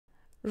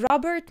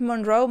Robert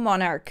Munro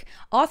Monarch,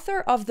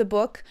 author of the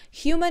book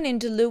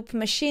Human-in-the-Loop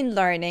Machine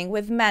Learning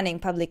with Manning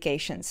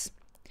Publications.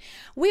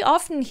 We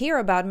often hear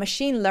about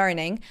machine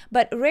learning,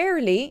 but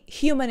rarely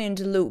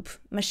human-in-the-loop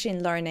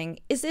machine learning.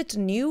 Is it a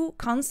new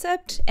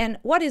concept? And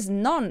what is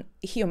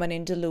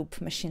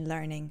non-human-in-the-loop machine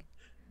learning?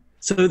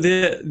 So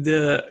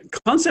the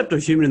concept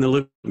of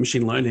human-in-the-loop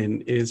machine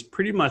learning is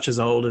pretty much as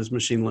old as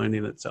machine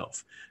learning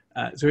itself.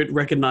 So it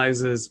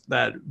recognizes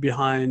that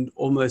behind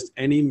almost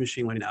any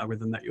machine learning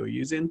algorithm that you're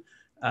using,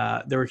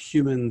 there are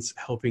humans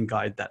helping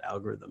guide that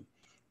algorithm.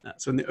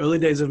 So in the early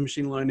days of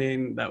machine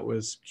learning, that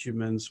was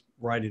humans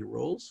writing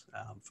rules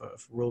for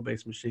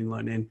rule-based machine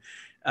learning.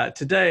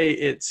 Today,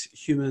 it's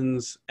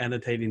humans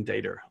annotating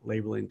data,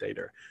 labeling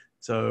data.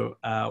 So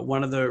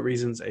one of the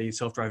reasons a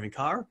self-driving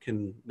car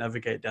can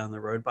navigate down the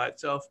road by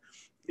itself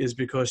is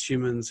because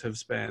humans have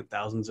spent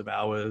thousands of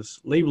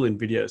hours labeling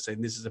videos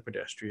saying this is a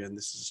pedestrian,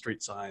 this is a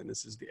street sign,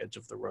 this is the edge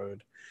of the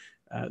road.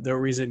 The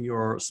reason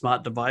your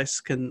smart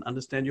device can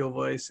understand your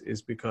voice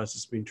is because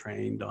it's been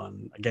trained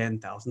on, again,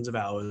 thousands of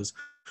hours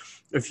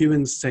of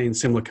humans saying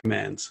similar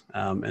commands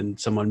and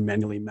someone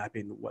manually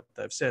mapping what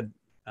they've said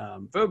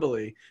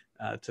verbally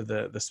to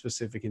the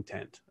specific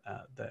intent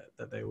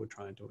that they were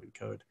trying to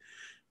encode.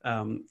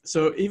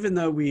 So even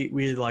though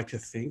we like to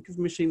think of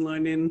machine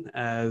learning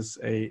as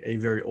a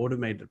very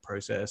automated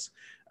process,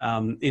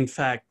 in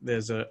fact,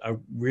 there's a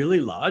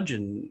really large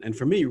and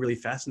for me, really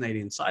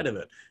fascinating side of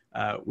it,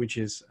 which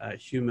is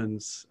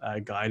humans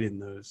guiding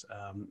those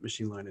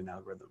machine learning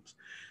algorithms.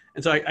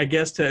 And so I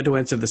guess to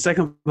answer the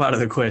second part of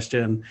the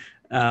question,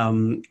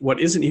 what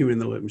isn't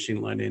human-in-the-loop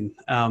machine learning?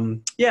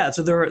 Yeah,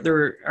 so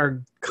there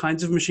are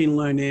kinds of machine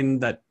learning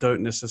that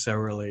don't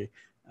necessarily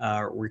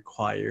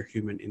require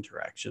human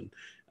interaction.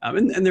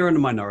 And they're in a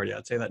minority.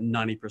 I'd say that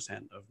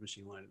 90% of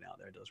machine learning out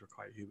there does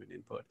require human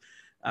input.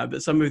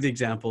 But some of the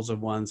examples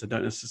of ones that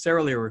don't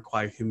necessarily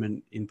require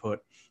human input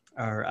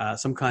are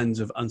some kinds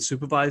of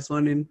unsupervised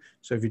learning.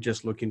 So if you're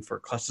just looking for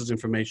clusters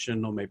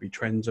information or maybe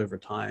trends over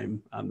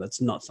time, that's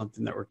not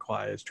something that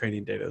requires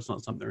training data. It's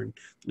not something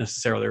that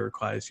necessarily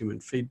requires human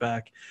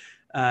feedback.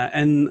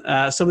 And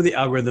some of the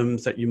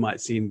algorithms that you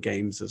might see in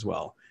games as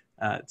well.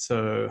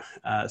 So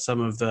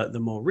some of the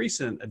more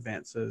recent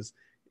advances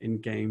in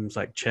games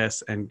like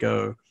chess and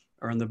Go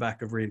are on the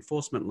back of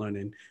reinforcement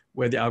learning,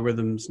 where the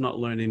algorithm's not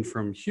learning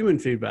from human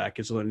feedback,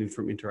 it's learning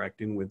from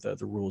interacting with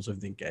the rules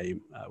of the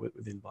game, with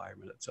the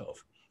environment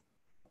itself.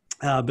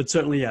 But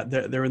certainly, yeah,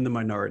 they're in the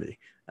minority.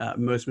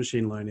 Most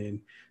machine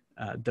learning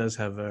does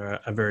have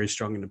a very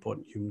strong and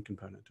important human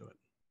component to it.